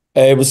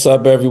Hey, what's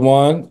up,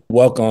 everyone?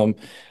 Welcome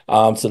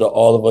to the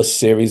All of Us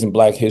series in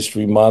Black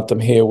History Month. I'm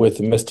here with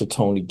Mr.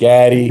 Tony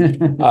Gaddy,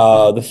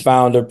 the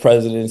founder,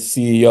 president,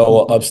 CEO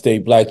of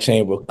Upstate Black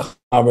Chamber of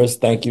Commerce.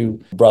 Thank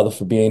you, brother,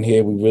 for being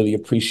here. We really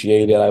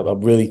appreciate it. I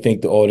really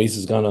think the audience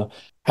is gonna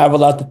have a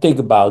lot to think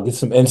about, get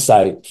some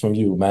insight from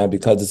you, man,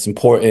 because it's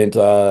important in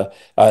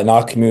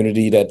our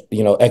community that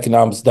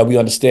economics that we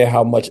understand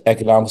how much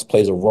economics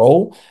plays a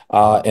role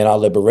in our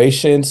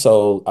liberation.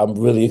 So I'm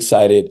really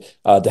excited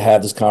to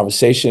have this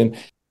conversation.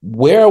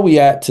 Where are we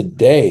at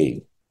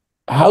today?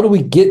 How do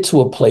we get to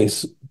a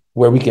place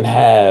where we can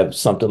have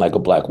something like a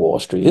Black Wall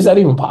Street? Is that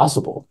even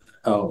possible?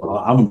 Oh,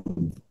 I'm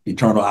an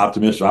eternal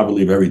optimist, so I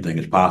believe everything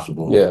is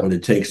possible, Yeah. but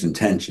it takes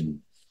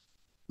intention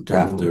to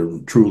have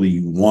to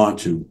truly want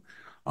to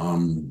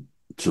um,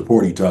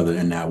 support each other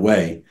in that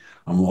way.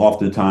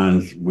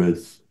 Oftentimes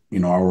with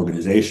our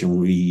organization,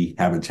 we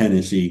have a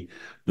tendency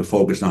to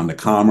focus on the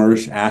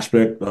commerce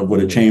aspect of what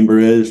a chamber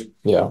is,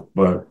 Yeah.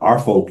 but our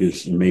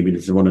focus, and maybe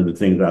this is one of the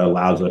things that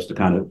allows us to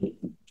kind of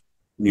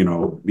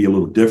be a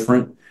little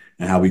different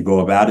and how we go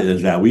about it,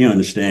 is that we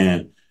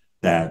understand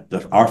that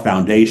our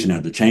foundation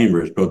as the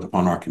chamber is built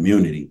upon our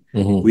community.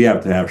 Hmm. We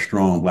have to have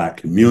strong Black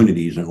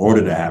communities in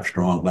order to have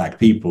strong Black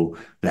people,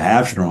 to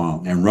have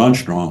strong and run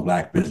strong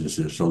Black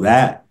businesses. So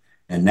that,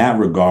 in that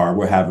regard,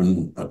 we're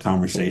having a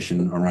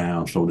conversation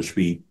around, so to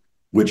speak,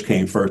 which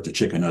came first, the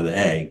chicken or the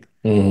egg?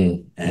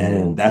 Hmm.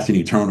 And that's an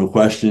eternal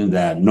question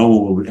that no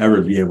one will ever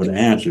be able to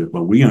answer.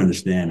 But we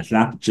understand it's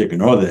not the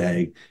chicken or the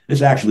egg,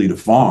 it's actually the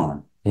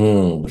farm. The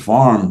Hmm.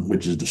 farm,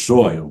 which is the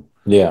soil,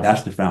 Yeah.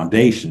 that's the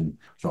foundation.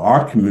 So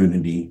our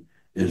community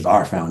is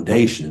our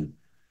foundation.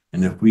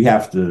 And if we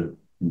have to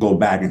go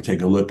back and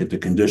take a look at the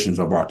conditions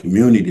of our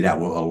community that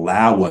will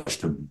allow us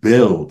to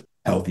build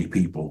healthy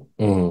people,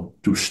 Hmm.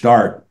 to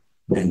start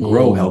and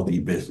grow Hmm. healthy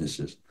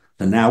businesses.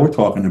 So now we're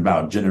talking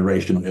about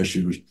generational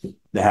issues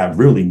that have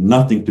really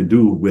nothing to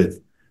do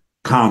with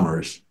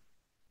commerce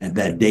and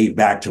that date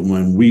back to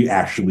when we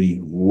actually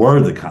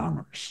were the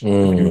commerce, if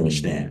you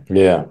understand.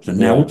 Yeah. So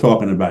now we're Yeah.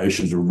 talking about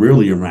issues that are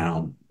really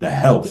around the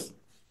health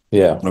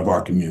Yeah. of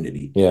our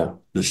community, Yeah.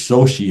 the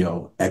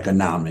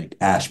socio-economic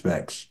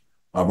aspects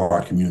of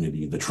our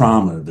community, the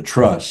trauma, the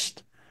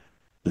trust,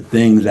 the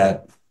things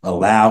that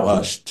allow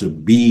us to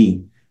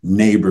be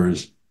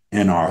neighbors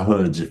in our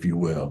hoods, if you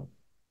will.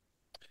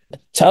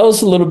 Tell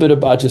us a little bit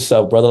about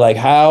yourself, brother. Like,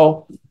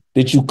 how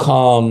did you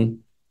come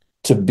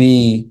to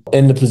be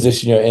in the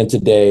position you're in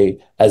today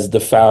as the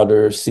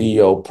founder,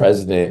 CEO,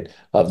 president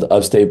of the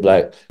Upstate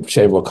Black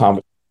Chamber of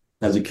Commerce?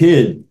 As a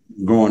kid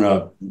growing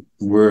up,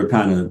 we're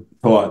kind of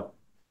taught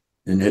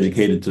and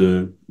educated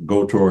to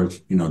go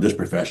towards, this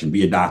profession,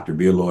 be a doctor,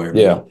 be a lawyer,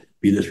 Yeah.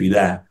 be this, be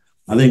that.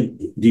 I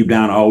think deep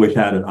down, I always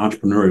had an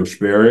entrepreneurial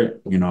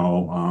spirit,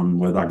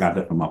 whether I got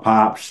that from my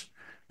pops.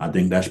 I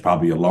think that's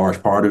probably a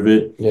large part of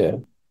it. Yeah.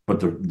 But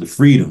the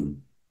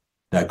freedom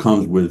that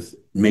comes with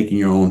making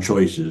your own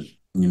choices,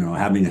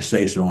 having a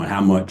say so on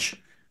how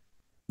much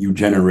you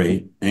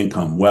generate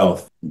income,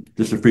 wealth,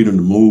 just the freedom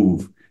to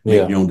move, make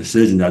Yeah. your own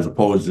decisions as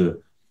opposed to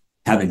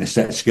having a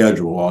set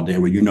schedule all day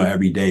where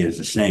every day is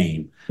the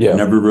same. I Yeah.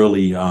 never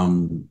really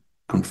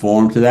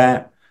conformed to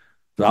that.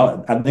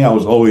 So I think I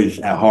was always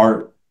at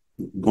heart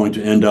going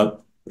to end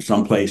up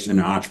someplace in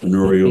an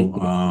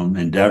entrepreneurial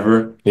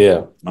endeavor.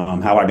 Yeah.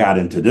 How I got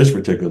into this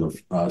particular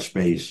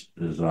space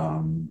is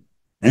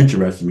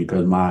interesting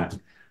because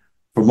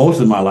for most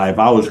of my life,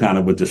 I was kind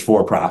of with this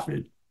for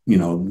profit,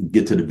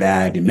 get to the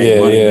bag and Yeah.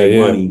 Yeah. make Yeah.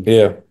 money.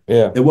 Yeah.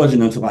 Yeah. It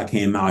wasn't until I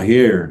came out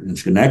here in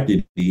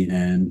Schenectady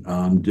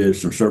and did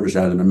some service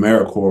as an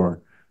AmeriCorps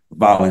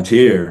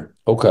volunteer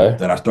Okay.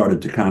 that I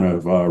started to kind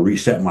of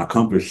reset my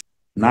compass,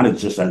 not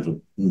as just as a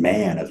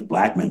man, as a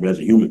Black man, but as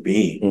a human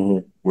being, Hmm.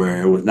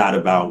 where it was not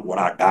about what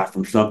I got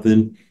from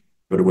something,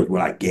 but it was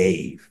what I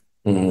gave.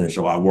 And Hmm.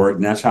 so I worked,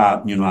 and that's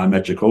how, I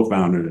met your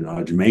co-founder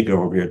in Jamaica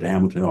over here at the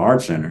Hamilton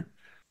Art Center.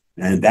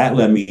 And that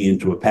led me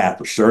into a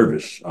path of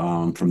service.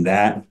 From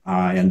that,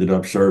 I ended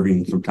up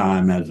serving some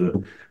time as a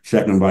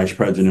second vice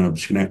president of the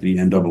Schenectady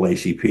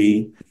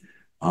NAACP.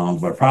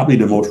 But probably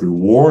the most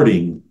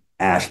rewarding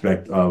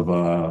aspect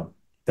of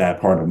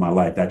that part of my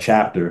life, that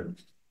chapter,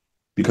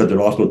 because it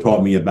also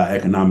taught me about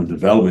economic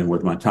development,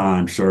 with my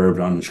time served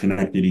on the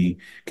Schenectady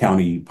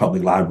County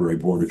Public Library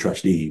Board of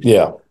Trustees.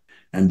 Yeah.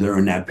 And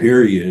during that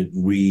period,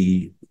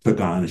 we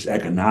took on this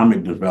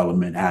economic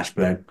development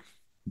aspect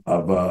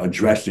of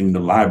addressing the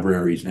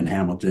libraries in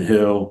Hamilton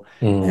Hill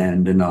Hmm.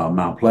 and in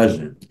Mount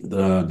Pleasant.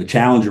 The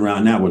challenge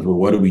around that was, well,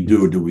 what do we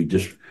do? Do we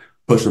just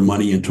put some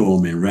money into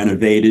them and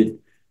renovate it?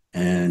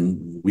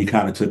 And we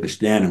kind of took a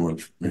stand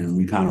and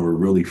we kind of were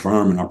really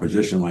firm in our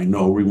position, like,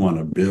 no, we want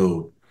to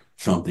build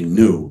something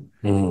new.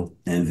 Hmm.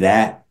 And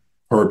that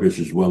purpose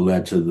is what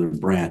led to the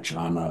branch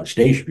on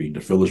State Street,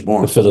 the Phyllis The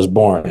Bourne. Phyllis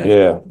Born. Yeah.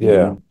 Yeah.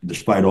 Yeah.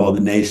 Despite all the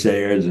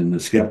naysayers and the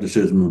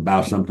skepticism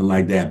about something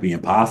like that being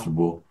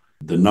possible,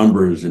 the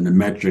numbers and the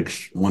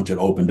metrics, once it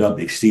opened up,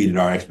 exceeded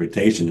our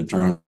expectation in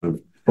terms of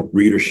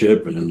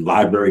readership and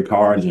library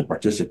cards and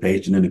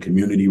participation in the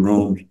community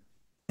rooms.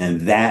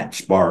 And that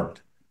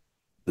sparked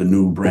the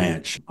new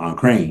branch on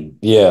Crane,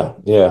 Yeah,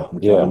 yeah,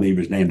 which I yeah, believe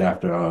is named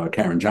after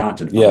Karen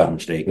Johnson, if I'm not yeah,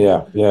 mistaken.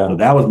 yeah, yeah, So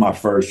that was my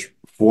first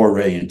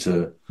foray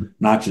into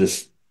not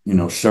just,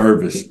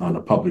 service on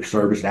the public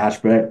service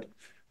aspect,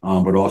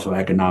 but also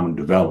economic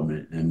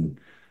development. And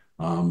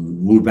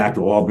moved back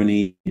to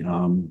Albany,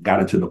 got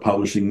into the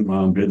publishing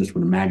business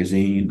with a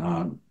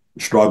magazine,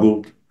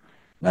 struggled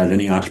as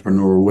any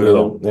entrepreneur yeah,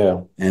 will.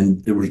 yeah,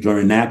 And it was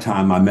during that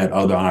time I met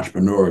other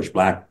entrepreneurs,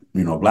 black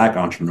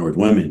entrepreneurs,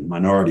 women,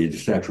 minorities,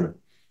 etc.,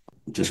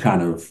 just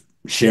kind of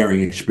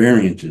sharing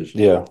experiences.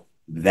 yeah.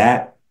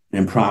 That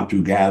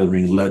impromptu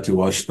gathering led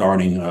to us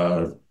starting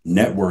a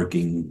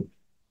networking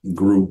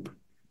group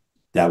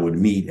that would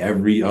meet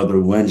every other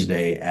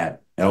Wednesday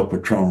at El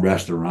Patron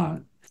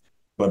restaurant.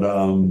 But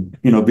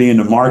being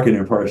the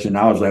marketing person,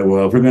 I was like,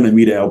 well, if we're gonna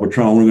meet at El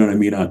Patron, we're gonna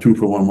meet on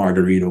 2-for-1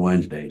 Margarita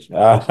Wednesdays. So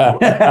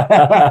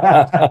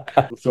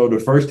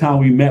the first time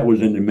we met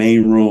was in the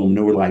main room.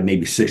 There were like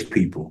maybe 6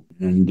 people,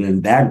 and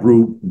then that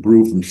group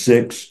grew from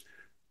 6,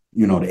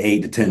 to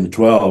 8 to 10 to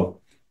 12,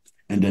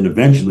 and then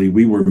eventually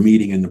we were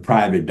meeting in the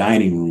private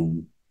dining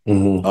room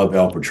of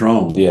El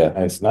Patron. Yeah,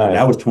 that's nice.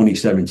 That was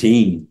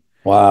 2017.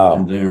 Wow.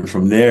 And then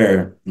from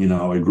there,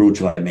 it grew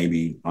to like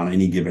maybe on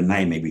any given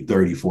night, maybe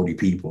 30, 40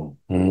 people.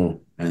 And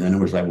then it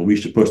was like, well, we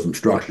should put some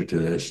structure to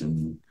this.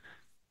 And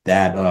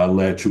that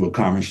led to a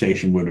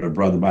conversation with a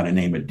brother by the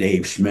name of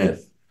Dave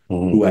Smith,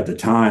 who at the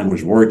time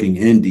was working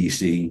in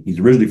DC. He's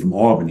originally from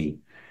Albany,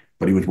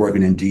 but he was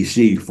working in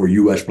DC for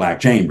US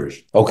Black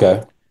Chambers.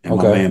 Okay. And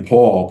my man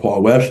Paul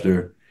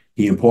Webster,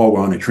 he and Paul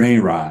were on a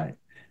train ride,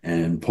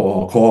 and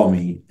Paul called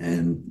me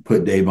and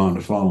put Dave on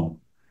the phone.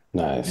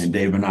 Nice. And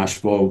Dave and I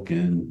spoke,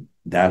 and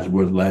that's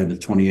what led to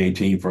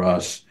 2018 for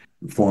us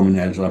forming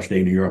as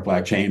Upstate New York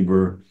Black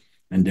Chamber.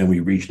 And then we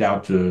reached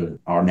out to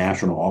our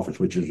national office,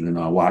 which is in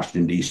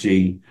Washington,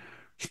 D.C.,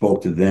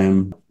 spoke to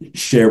them,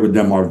 shared with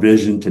them our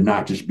vision to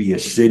not just be a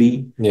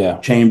city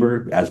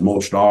chamber, as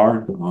most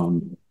are,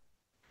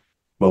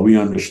 but we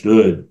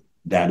understood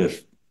that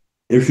if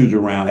issues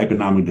around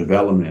economic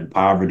development,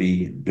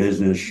 poverty,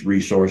 business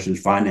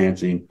resources,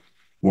 financing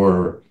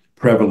were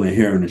prevalent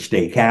here in the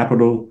state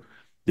capital,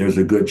 there's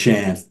a good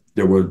chance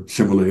there were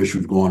similar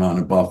issues going on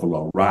in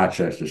Buffalo,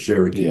 Rochester,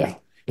 Syracuse,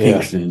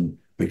 Kingston,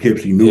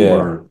 Poughkeepsie,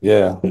 Newburgh.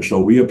 And so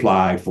we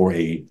applied for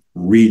a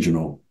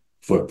regional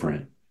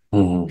footprint,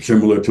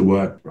 similar to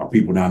what our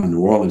people down in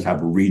New Orleans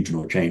have, a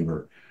regional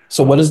chamber.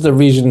 So what does the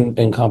region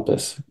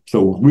encompass?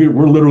 So we're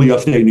literally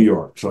upstate New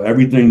York. So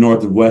everything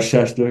north of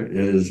Westchester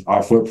is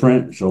our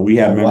footprint. So we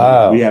have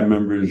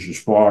members as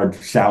far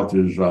south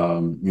as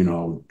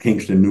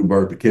Kingston,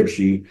 Newburgh,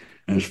 Poughkeepsie,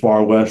 and as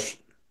far west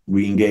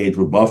we engage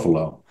with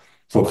Buffalo.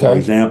 So for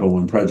example,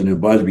 when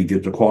President Busby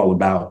gets a call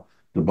about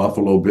the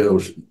Buffalo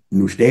Bills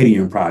new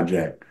stadium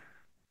project,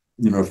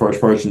 the first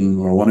person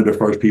or one of the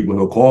first people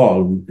he'll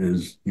call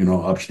is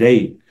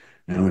Upstate.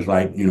 And it was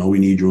like, we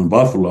need you in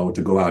Buffalo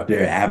to go out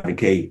there,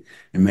 advocate,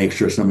 and make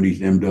sure some of these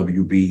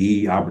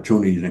MWBE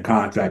opportunities and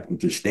contract with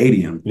the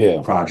stadium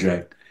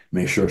project,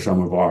 make sure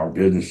some of our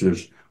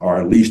businesses are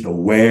at least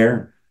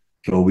aware.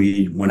 So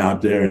we went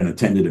out there and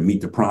attended a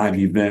Meet the Primes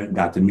event,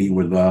 got to meet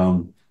with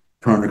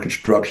Turner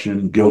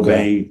Construction,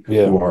 Gilbane,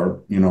 who are,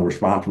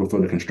 responsible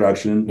for the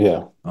construction.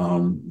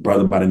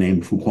 Brother by the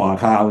name of Fuquan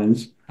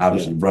Collins,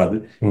 obviously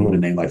brother, with a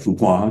name like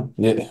Fuquan.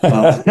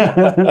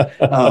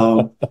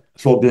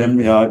 Spoke to him,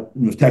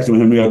 was texting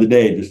with him the other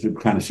day just to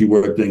kind of see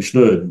where things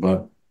stood.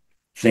 But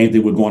same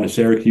thing with going to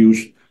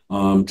Syracuse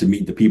to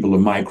meet the people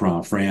of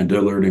Micron, Fran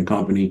Dillard and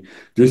company,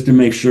 just to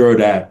make sure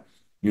that,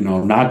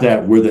 not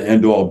that we're the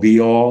end all be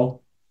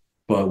all,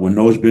 but when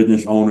those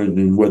business owners,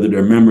 and whether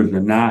they're members or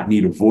not,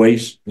 need a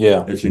voice,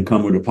 it's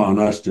incumbent upon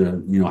us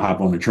to,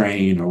 hop on the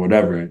train or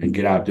whatever and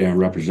get out there and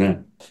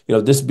represent.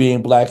 This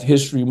being Black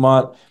History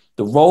Month,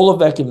 the role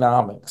of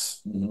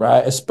economics,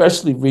 right,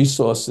 especially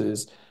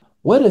resources,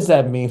 what does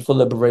that mean for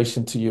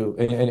liberation to you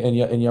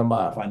in your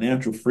mind?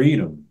 Financial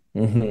freedom,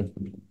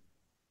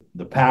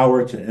 the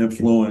power to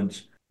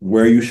influence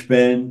where you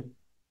spend,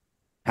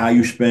 how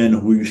you spend,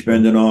 who you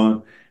spend it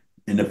on.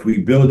 And if we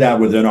build that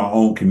within our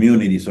own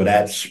community, so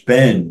that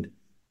spend,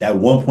 that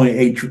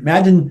 1.8,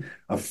 imagine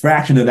a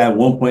fraction of that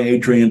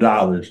 $1.8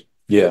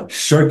 trillion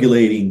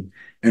circulating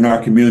in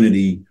our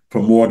community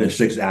for more than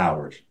 6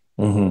 hours.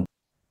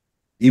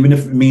 Even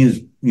if it means,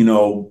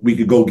 we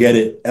could go get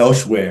it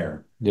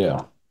elsewhere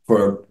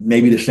for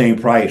maybe the same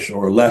price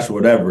or less or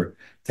whatever.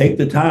 Take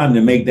the time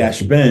to make that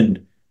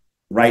spend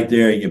right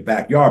there in your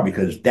backyard,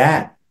 because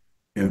that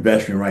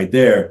investment right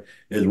there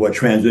is what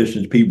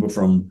transitions people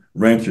from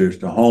renters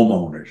to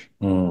homeowners.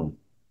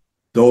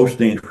 Those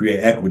things create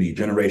equity,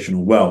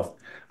 generational wealth.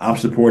 I'm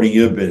supporting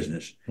your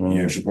business.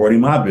 You're supporting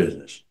my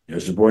business.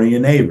 You're supporting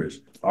your neighbors.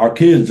 Our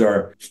kids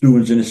are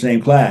students in the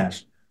same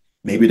class.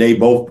 Maybe they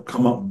both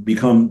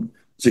become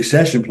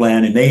succession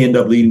plan and they end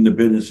up leading the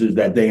businesses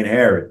that they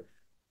inherit.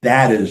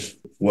 That is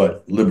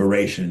what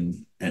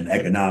liberation and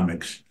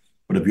economics.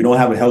 But if you don't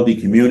have a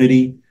healthy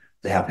community,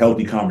 to have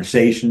healthy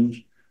conversations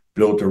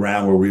built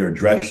around where we are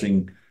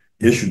addressing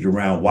issues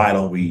around why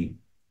don't we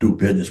do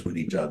business with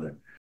each other.